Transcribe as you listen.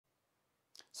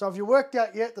So have you worked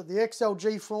out yet that the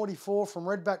XLG44 from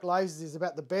RedBack lasers is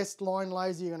about the best line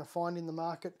laser you're going to find in the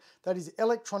market? That is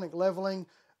electronic leveling,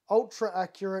 ultra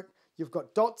accurate. You've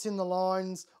got dots in the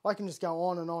lines. I can just go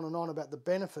on and on and on about the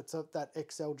benefits of that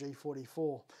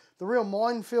XLG44. The real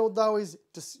minefield though is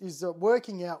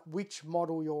working out which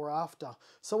model you're after.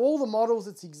 So all the models,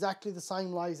 it's exactly the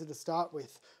same laser to start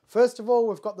with. First of all,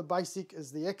 we've got the basic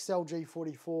as the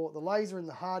XLG44, the laser in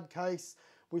the hard case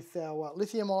with our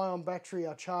lithium-ion battery,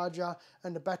 our charger,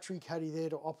 and a battery caddy there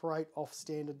to operate off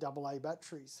standard AA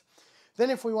batteries. Then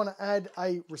if we want to add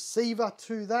a receiver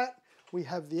to that, we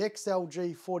have the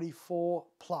XLG44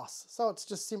 Plus. So it's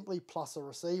just simply plus a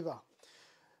receiver.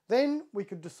 Then we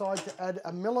could decide to add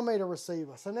a millimeter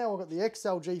receiver. So now we've got the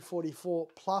XLG44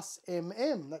 Plus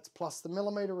MM, that's plus the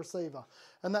millimeter receiver.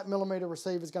 And that millimeter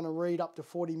receiver is going to read up to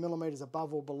 40 millimeters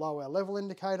above or below our level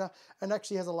indicator and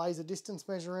actually has a laser distance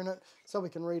measure in it so we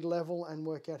can read level and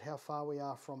work out how far we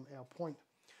are from our point.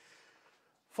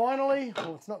 Finally,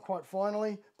 well it's not quite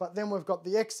finally, but then we've got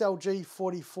the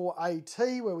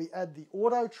XLG44AT where we add the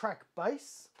auto track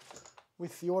base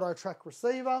with the auto track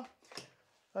receiver.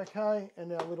 Okay,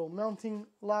 and our little mounting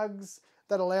lugs.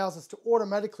 That allows us to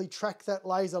automatically track that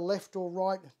laser left or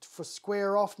right for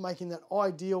square off, making that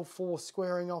ideal for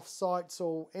squaring off sites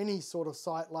or any sort of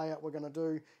site layout we're going to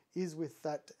do is with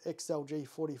that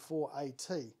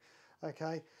XLG44AT.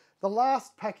 Okay, the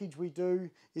last package we do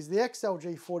is the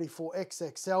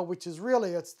XLG44XXL, which is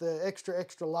really, it's the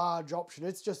extra large option.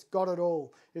 It's just got it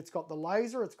all. It's got the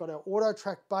laser, it's got our auto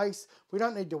track base. We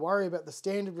don't need to worry about the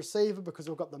standard receiver because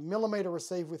we've got the millimeter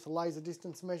receiver with the laser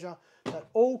distance measure. That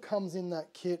all comes in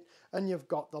that kit and you've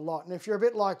got the lot. And if you're a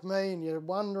bit like me and you're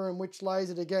wondering which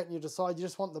laser to get and you decide you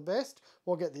just want the best,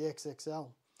 we'll get the XXL.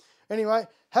 Anyway,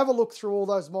 have a look through all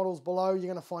those models below. You're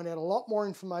going to find out a lot more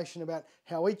information about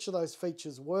how each of those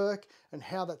features work and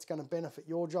how that's going to benefit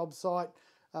your job site.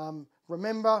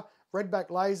 Remember, RedBack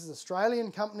Lasers, Australian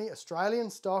company, Australian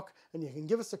stock, and you can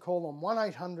give us a call on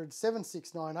 1800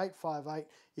 769 858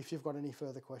 if you've got any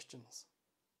further questions.